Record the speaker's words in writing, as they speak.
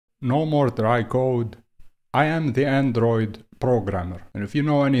No more dry code. I am the Android programmer, and if you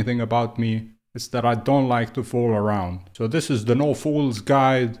know anything about me, it's that I don't like to fool around. So this is the no fool's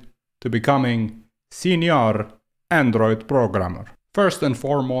guide to becoming senior Android programmer. First and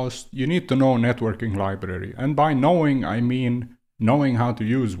foremost, you need to know networking library, and by knowing I mean knowing how to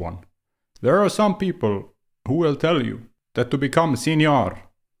use one. There are some people who will tell you that to become senior,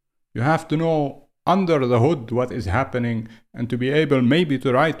 you have to know under the hood what is happening and to be able maybe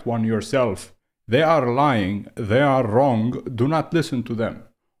to write one yourself. They are lying, they are wrong, do not listen to them.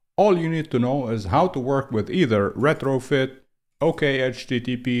 All you need to know is how to work with either Retrofit,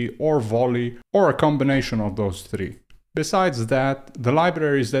 OKHTTP or Volley, or a combination of those three. Besides that, the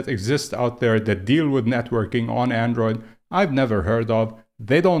libraries that exist out there that deal with networking on Android, I've never heard of.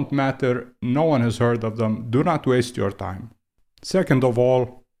 They don't matter, no one has heard of them, do not waste your time. Second of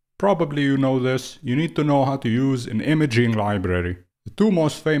all, probably you know this, you need to know how to use an imaging library. The two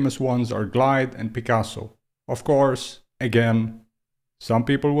most famous ones are Glide and Picasso. Of course, again, some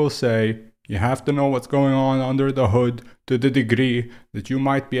people will say you have to know what's going on under the hood to the degree that you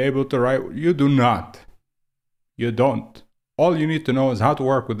might be able to write. You do not. You don't. All you need to know is how to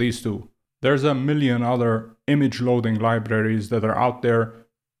work with these two. There's a million other image loading libraries that are out there.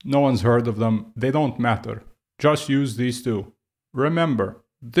 No one's heard of them. They don't matter. Just use these two. Remember,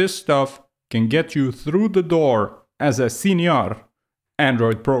 this stuff can get you through the door as a senior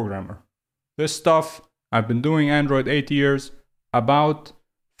Android programmer. This stuff, I've been doing Android 8 years. About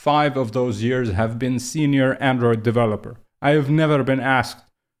 5 of those years have been senior Android developer. I have never been asked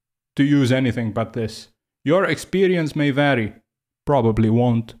to use anything but this. Your experience may vary. Probably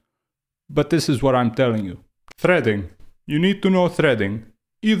won't. But this is what I'm telling you. Threading. You need to know threading,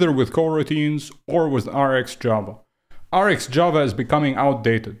 either with coroutines or with RxJava. RxJava is becoming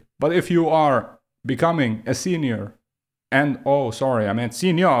outdated, but if you are becoming a senior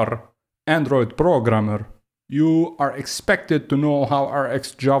senior Android programmer, you are expected to know how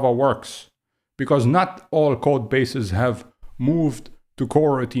RxJava works, because not all code bases have moved to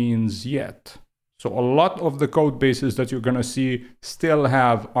coroutines yet. So a lot of the code bases that you're gonna see still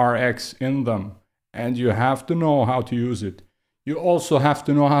have Rx in them, and you have to know how to use it. You also have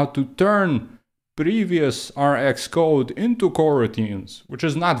to know how to turn previous Rx code into coroutines, which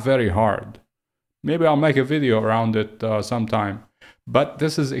is not very hard. Maybe I'll make a video around it sometime. But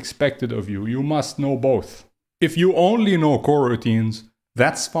this is expected of you. You must know both. If you only know coroutines,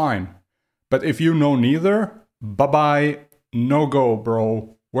 that's fine. But if you know neither, bye-bye, no go,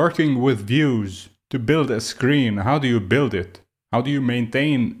 bro. Working with views to build a screen, how do you build it? How do you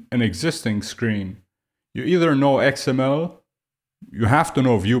maintain an existing screen? You either know XML, you have to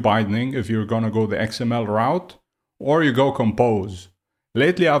know view binding if you're gonna go the XML route, or you go Compose.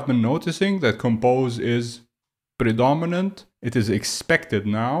 Lately I've been noticing that Compose is predominant. It is expected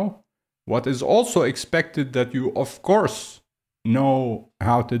now. What is also expected that you of course know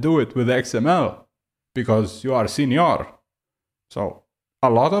how to do it with XML because you are senior. So a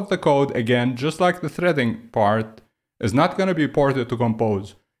lot of the code, again, just like the threading part, is not going to be ported to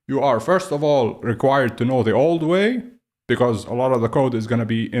Compose. You are first of all required to know the old way, because a lot of the code is going to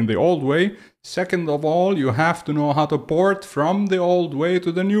be in the old way. Second of all, you have to know how to port from the old way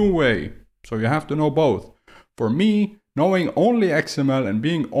to the new way. So you have to know both. For me, knowing only XML and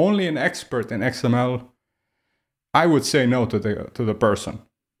being only an expert in XML, I would say no to the person.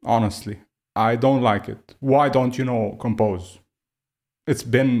 Honestly, I don't like it. Why don't you know Compose? It's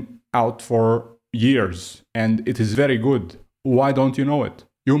been out for years and it is very good. Why don't you know it?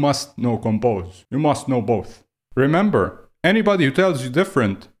 You must know Compose. You must know both. Remember, anybody who tells you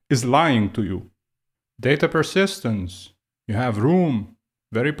different is lying to you. Data persistence. You have Room.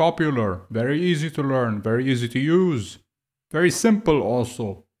 Very popular. Very easy to learn. Very easy to use. Very simple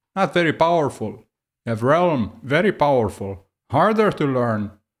also. Not very powerful. You have Realm. Very powerful. Harder to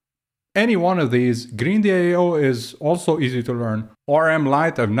learn. Any one of these. GreenDAO is also easy to learn. ORM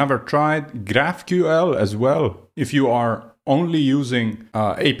Lite I've never tried. GraphQL as well. If you are only using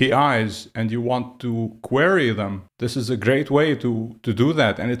APIs and you want to query them, this is a great way to do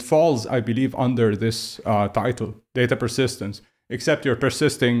that. And it falls, I believe, under this title, data persistence, except you're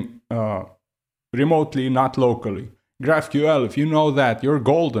persisting remotely, not locally. GraphQL, if you know that, you're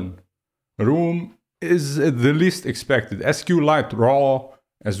golden. Room is the least expected. SQLite Raw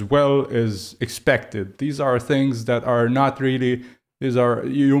as well is expected. These are things that are not really...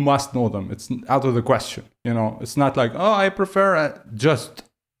 you must know them. It's out of the question. You know, it's not like, oh, I prefer just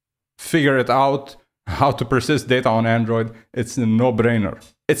figure it out how to persist data on Android. It's a no-brainer.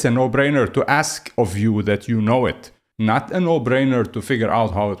 It's a no-brainer to ask of you that you know it, not a no-brainer to figure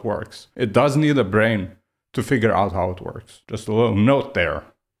out how it works. It does need a brain to figure out how it works. Just a little note there.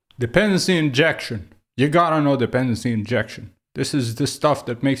 Dependency injection. You gotta know dependency injection. This is the stuff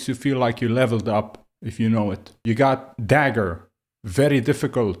that makes you feel like you leveled up, if you know it. You got Dagger. Very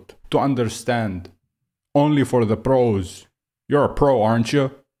difficult to understand. Only for the pros. You're a pro, aren't you?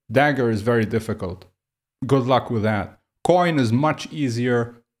 Dagger is very difficult. Good luck with that. Coin is much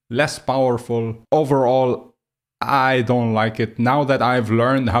easier, less powerful. Overall, I don't like it. Now that I've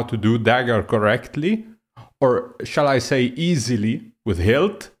learned how to do Dagger correctly, or shall I say easily, with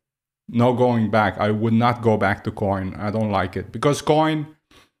hilt, no going back. I would not go back to Coin. I don't like it. Because Coin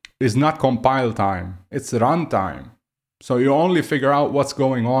is not compile time. It's run time. So you only figure out what's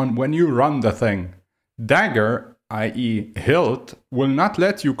going on when you run the thing. Dagger, i.e. hilt, will not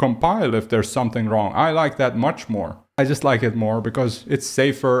let you compile if there's something wrong. I like that much more. I just like it more because it's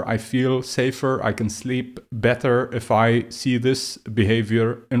safer. I feel safer. I can sleep better if I see this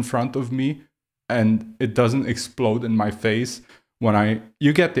behavior in front of me and it doesn't explode in my face when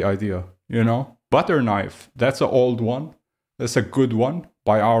you get the idea, you know? Butter knife, that's an old one. That's a good one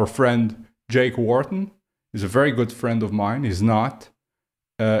by our friend Jake Wharton. He's a very good friend of mine. He's not.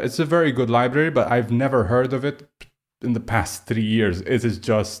 It's a very good library, but I've never heard of it in the past 3 years. It is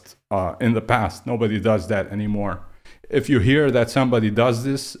just in the past. Nobody does that anymore. If you hear that somebody does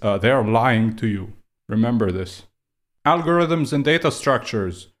this, they're lying to you. Remember this. Algorithms and data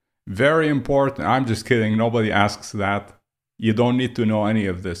structures. Very important. I'm just kidding. Nobody asks that. You don't need to know any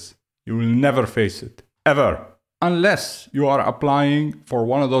of this. You will never face it. Ever. Unless you are applying for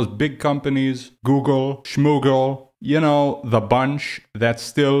one of those big companies, Google, Schmoogle, you know, the bunch that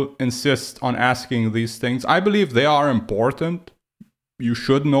still insist on asking these things. I believe they are important. You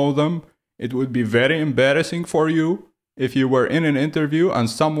should know them. It would be very embarrassing for you if you were in an interview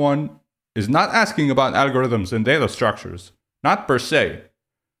and someone is not asking about algorithms and data structures. Not per se.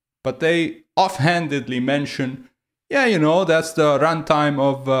 But they offhandedly mention, yeah, you know, that's the runtime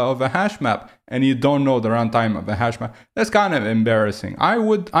of a hash map, and you don't know the runtime of a hash map. That's kind of embarrassing. I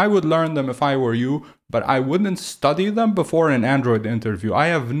would learn them if I were you, but I wouldn't study them before an Android interview. I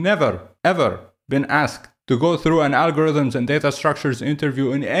have never, ever been asked to go through an algorithms and data structures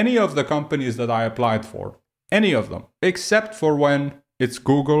interview in any of the companies that I applied for. Any of them. Except for when it's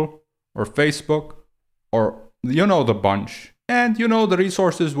Google or Facebook or, you know, the bunch. And you know the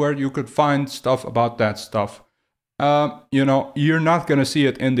resources where you could find stuff about that stuff. You know, you're not going to see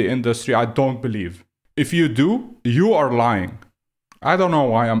it in the industry, I don't believe. If you do, you are lying. I don't know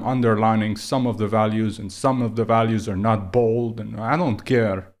why I'm underlining some of the values and some of the values are not bold, and I don't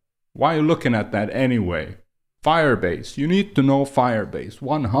care. Why are you looking at that anyway? Firebase. You need to know Firebase.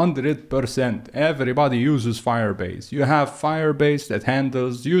 100%. Everybody uses Firebase. You have Firebase that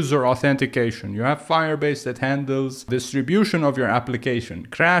handles user authentication. You have Firebase that handles distribution of your application.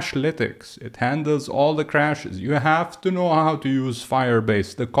 Crashlytics. It handles all the crashes. You have to know how to use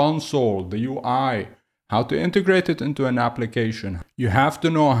Firebase. The console, the UI. How to integrate it into an application. You have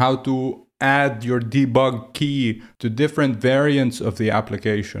to know how to add your debug key to different variants of the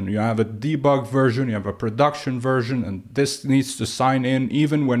application. You have a debug version, you have a production version, and this needs to sign in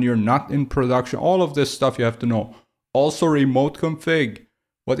even when you're not in production. All of this stuff you have to know. Also remote config.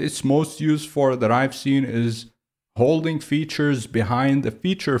 What it's most used for that I've seen is holding features behind a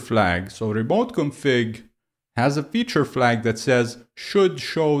feature flag. So remote config has a feature flag that says should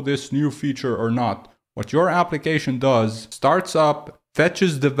show this new feature or not. What your application does, starts up,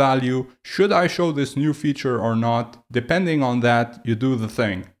 fetches the value, should I show this new feature or not? Depending on that, you do the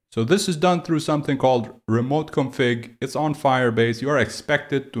thing. So this is done through something called remote config. It's on Firebase. You're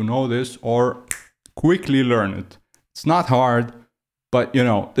expected to know this or quickly learn it. It's not hard, but you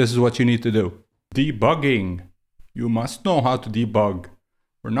know, this is what you need to do. Debugging. You must know how to debug.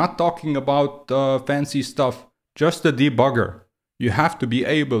 We're not talking about fancy stuff, just a debugger. You have to be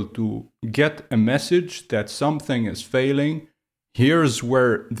able to get a message that something is failing. Here's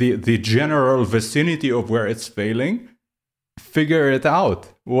where the general vicinity of where it's failing. Figure it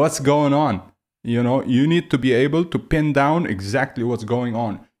out. What's going on? You know, you need to be able to pin down exactly what's going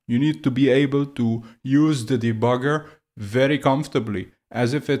on. You need to be able to use the debugger very comfortably,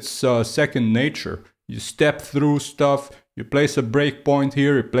 as if it's second nature. You step through stuff, you place a breakpoint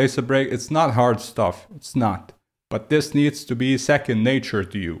here, you place a break. It's not hard stuff. It's not. But this needs to be second nature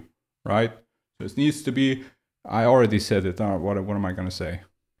to you, right? So it needs to be... I already said it. What am I going to say?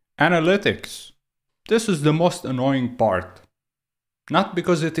 Analytics. This is the most annoying part. Not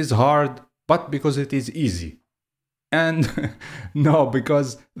because it is hard, but because it is easy. And no,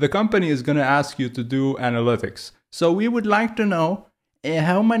 because the company is going to ask you to do analytics. So we would like to know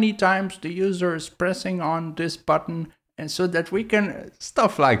how many times the user is pressing on this button, and so that we can...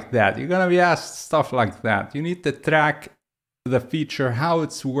 Stuff like that. You're going to be asked stuff like that. You need to track the feature, how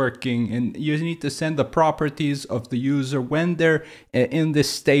it's working, and you need to send the properties of the user when they're in this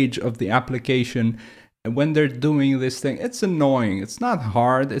stage of the application, when they're doing this thing. It's annoying. It's not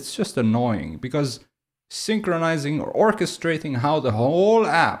hard, it's just annoying, because synchronizing or orchestrating how the whole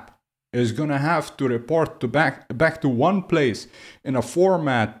app is gonna have to report to back to one place in a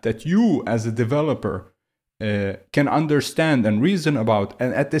format that you as a developer can understand and reason about,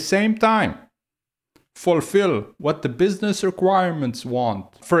 and at the same time fulfill what the business requirements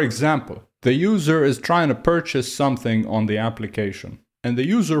want. For example, the user is trying to purchase something on the application, and the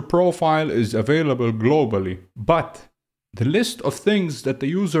user profile is available globally, but the list of things that the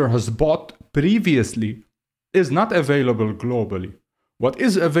user has bought previously is not available globally. What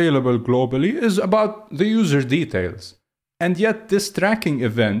is available globally is about the user details. And yet this tracking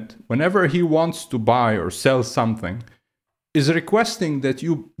event, whenever he wants to buy or sell something, is requesting that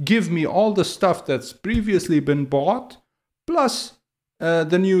you give me all the stuff that's previously been bought, plus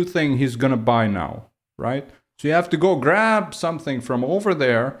the new thing he's gonna buy now, right? So you have to go grab something from over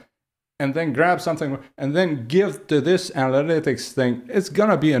there, and then grab something, and then give to this analytics thing. It's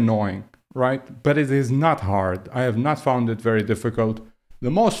gonna be annoying, right? But it is not hard. I have not found it very difficult.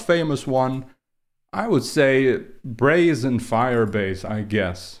 The most famous one, I would say Braze and Firebase, I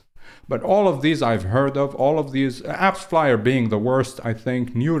guess. But all of these I've heard of, all of these, AppsFlyer being the worst, I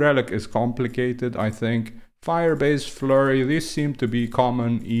think. New Relic is complicated, I think. Firebase, Flurry, these seem to be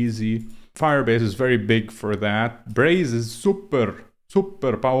common, easy. Firebase is very big for that. Braze is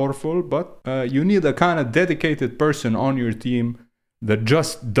super powerful, but you need a kind of dedicated person on your team that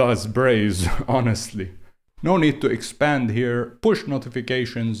just does Braze, honestly. No need to expand here. Push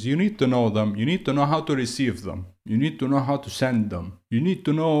notifications, you need to know them. You need to know how to receive them. You need to know how to send them. You need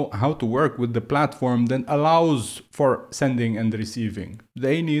to know how to work with the platform that allows for sending and receiving.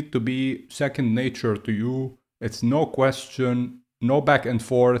 They need to be second nature to you. It's no question, no back and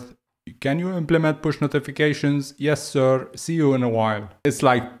forth. Can you implement push notifications? Yes, sir. See you in a while. It's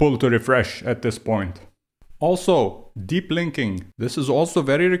like pull to refresh at this point. Also, deep linking. This is also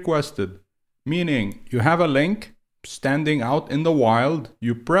very requested. Meaning, you have a link standing out in the wild,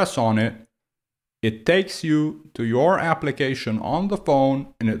 you press on it, it takes you to your application on the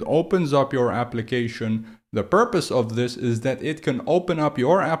phone, and it opens up your application. The purpose of this is that it can open up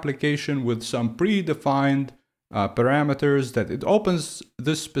your application with some predefined parameters, that it opens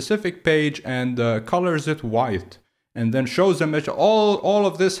this specific page and colors it white, and then shows them that all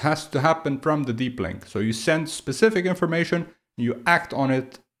of this has to happen from the deep link. So you send specific information, you act on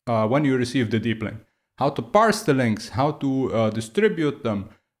it when you receive the deep link. How to parse the links, how to distribute them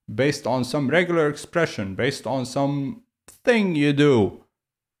based on some regular expression, based on some thing you do.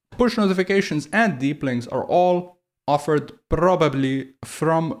 Push notifications and deep links are all offered probably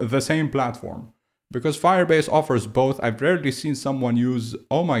from the same platform, because Firebase offers both. I've rarely seen someone use,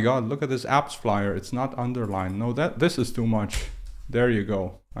 oh my god, look at this AppsFlyer, it's not underlined. No, this is too much. There you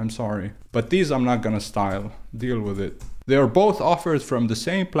go. I'm sorry. But these I'm not gonna style. Deal with it. They are both offered from the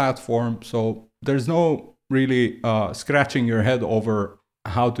same platform, so there's no really scratching your head over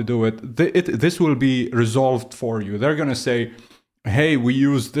how to do it. This will be resolved for you. They're gonna say, hey, we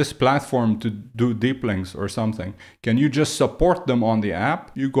use this platform to do deep links or something. Can you just support them on the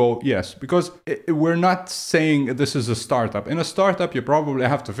app? You go, yes, because we're not saying this is a startup. In a startup, you probably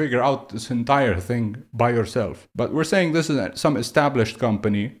have to figure out this entire thing by yourself. But we're saying this is some established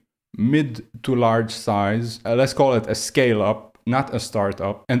company, mid to large size. Let's call it a scale up, not a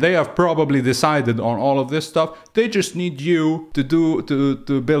startup. And they have probably decided on all of this stuff. They just need you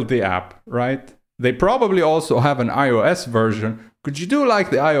to build the app, right? They probably also have an iOS version. Could you do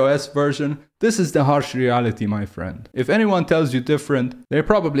like the iOS version? This is the harsh reality, my friend. If anyone tells you different, they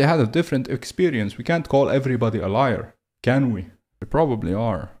probably had a different experience. We can't call everybody a liar, can we? They probably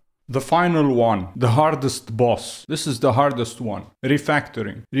are. The final one, the hardest boss. This is the hardest one.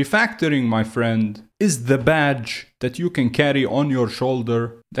 Refactoring. Refactoring, my friend, is the badge that you can carry on your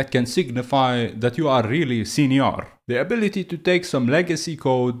shoulder that can signify that you are really senior. The ability to take some legacy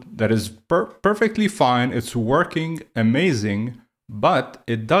code that is perfectly fine, it's working amazing, but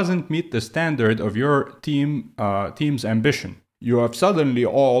it doesn't meet the standard of your team's ambition. You have suddenly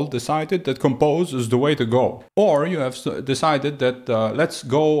all decided that Compose is the way to go. Or you have decided that let's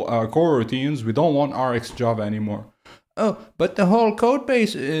go coroutines, we don't want RxJava anymore. Oh, but the whole code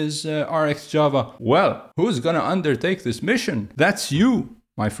base is RxJava. Well, who's gonna undertake this mission? That's you,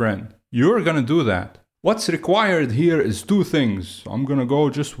 my friend. You're gonna do that. What's required here is two things. I'm gonna go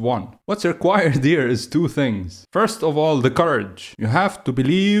just one. What's required here is two things. First of all, the courage. You have to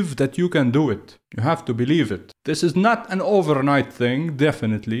believe that you can do it. You have to believe it. This is not an overnight thing,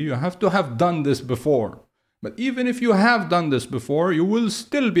 definitely. You have to have done this before. But even if you have done this before, you will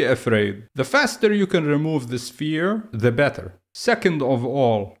still be afraid. The faster you can remove this fear, the better. Second of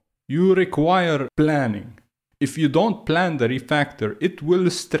all, you require planning. If you don't plan the refactor, it will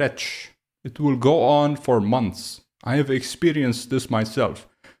stretch. It will go on for months. I have experienced this myself.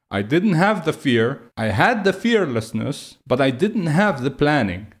 I didn't have the fear. I had the fearlessness, but I didn't have the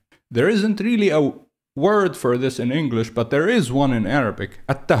planning. There isn't really a word for this in English, but there is one in Arabic.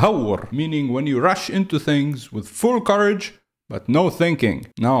 At-tahawwur, meaning when you rush into things with full courage, but no thinking.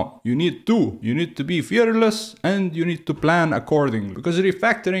 Now, you need two. You need to be fearless and you need to plan accordingly. Because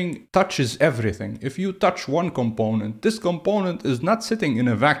refactoring touches everything. If you touch one component, this component is not sitting in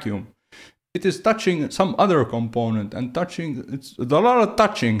a vacuum. It is touching some other component and it's a lot of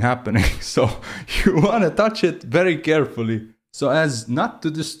touching happening. So you want to touch it very carefully so as not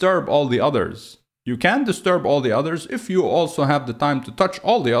to disturb all the others. You can disturb all the others if you also have the time to touch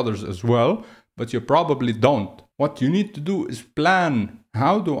all the others as well, but you probably don't. What you need to do is plan.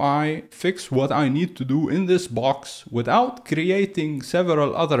 How do I fix what I need to do in this box without creating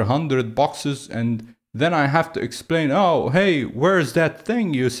several other 100 boxes, and then I have to explain, oh, hey, where's that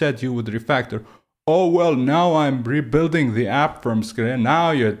thing you said you would refactor? Oh, well, now I'm rebuilding the app from scratch.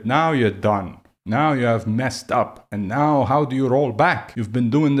 Now you're done. Now you have messed up. And now how do you roll back? You've been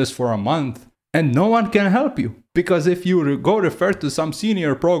doing this for a month. And no one can help you. Because if you go refer to some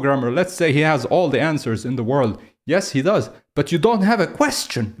senior programmer, let's say he has all the answers in the world. Yes, he does. But you don't have a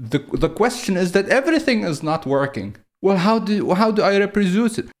question. The question is that everything is not working. Well, how do I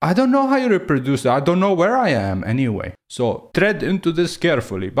reproduce it? I don't know how you reproduce it. I don't know where I am anyway. So tread into this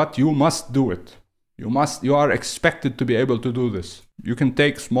carefully, but you must do it. You are expected to be able to do this. You can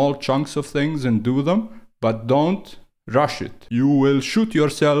take small chunks of things and do them, but don't rush it. You will shoot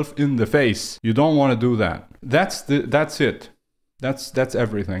yourself in the face. You don't want to do that. That's it. That's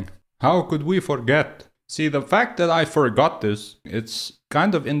everything. How could we forget? See, the fact that I forgot this, it's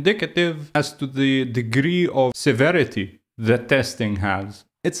kind of indicative as to the degree of severity that testing has.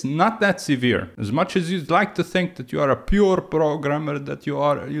 It's not that severe. As much as you'd like to think that you are a pure programmer, that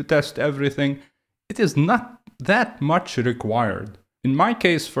you test everything, it is not that much required. In my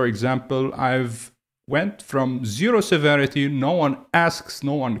case, for example, I've went from zero severity, no one asks,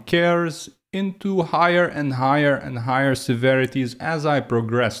 no one cares, into higher and higher and higher severities as I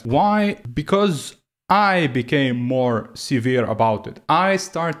progressed. Why? Because I became more severe about it. I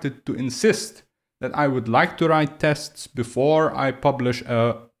started to insist that I would like to write tests before I publish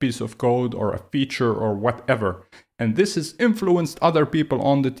a piece of code or a feature or whatever. And this has influenced other people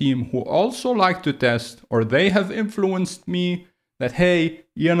on the team who also like to test, or they have influenced me that, hey,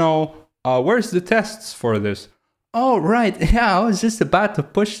 you know, where's the tests for this? Oh, right, yeah, I was just about to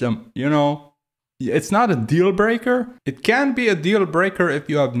push them, you know. It's not a deal breaker. It can be a deal breaker if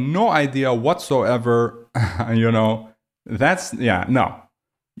you have no idea whatsoever, you know. No.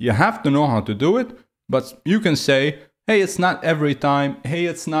 You have to know how to do it, but you can say, hey, it's not every time. Hey,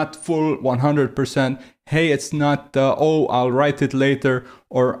 it's not full 100%. Hey, it's not, oh, I'll write it later.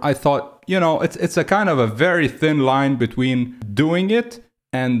 Or I thought, you know, it's a kind of a very thin line between doing it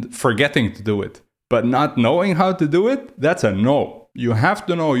and forgetting to do it. But not knowing how to do it, that's a no. You have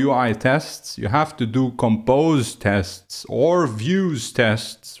to know UI tests. You have to do compose tests or views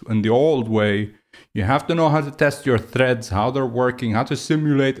tests in the old way. You have to know how to test your threads, how they're working, how to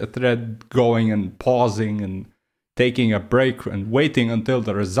simulate a thread going and pausing and taking a break and waiting until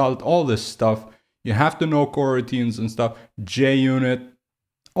the result, all this stuff. You have to know coroutines and stuff, JUnit,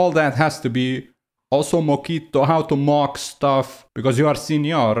 all that has to be. Also Mockito, how to mock stuff, because you are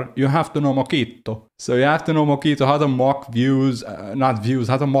senior, you have to know Mockito. So you have to know Mockito, how to mock views,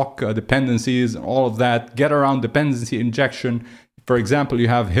 how to mock dependencies and all of that. Get around dependency injection. For example, you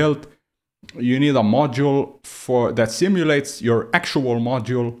have Hilt. You need a module that simulates your actual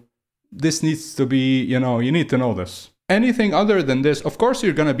module. This needs to be, you know, you need to know this. Anything other than this, of course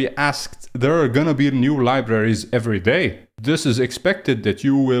you're going to be asked, there are going to be new libraries every day. This is expected that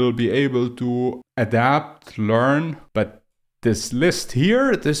you will be able to adapt, learn, but this list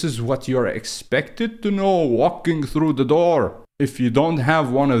here, this is what you're expected to know walking through the door. If you don't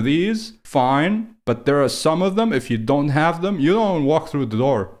have one of these, fine, but there are some of them, if you don't have them, you don't walk through the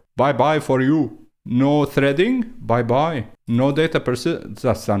door. Bye-bye for you. No threading, bye-bye. No data persistence,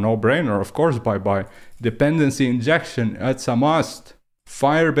 that's a no-brainer, of course, bye-bye. Dependency injection, it's a must.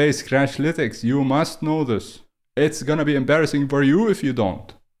 Firebase Crashlytics, you must know this. It's gonna be embarrassing for you if you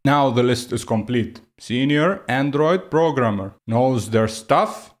don't. Now the list is complete. Senior Android programmer, knows their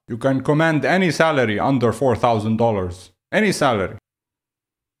stuff. You can command any salary under $4,000. Any salary.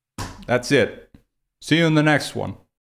 That's it. See you in the next one.